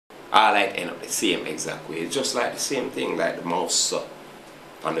all like end up the same exact way. It's just like the same thing, like the mouse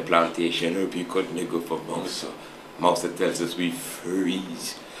on the plantation. Hope you couldn't go for mouse. Mouse tells us we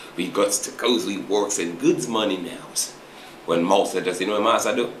furries. We got to cause we works and goods money now. When mouse just, you know what mouse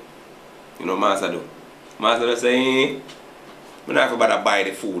do? You know what mouse do? Mouse just say, I'm not about to buy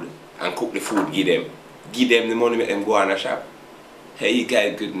the food and cook the food, give them. Give them the money, make them go on the shop. Hey, you got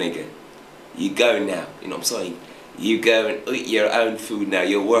a good nigga. You go now, you know what I'm saying? You go and eat your own food now.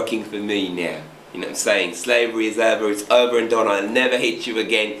 You're working for me now. You know what I'm saying? Slavery is over. It's over and done. I'll never hit you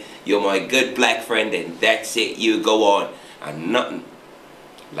again. You're my good black friend and that's it. You go on. And nothing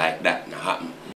like that now happen.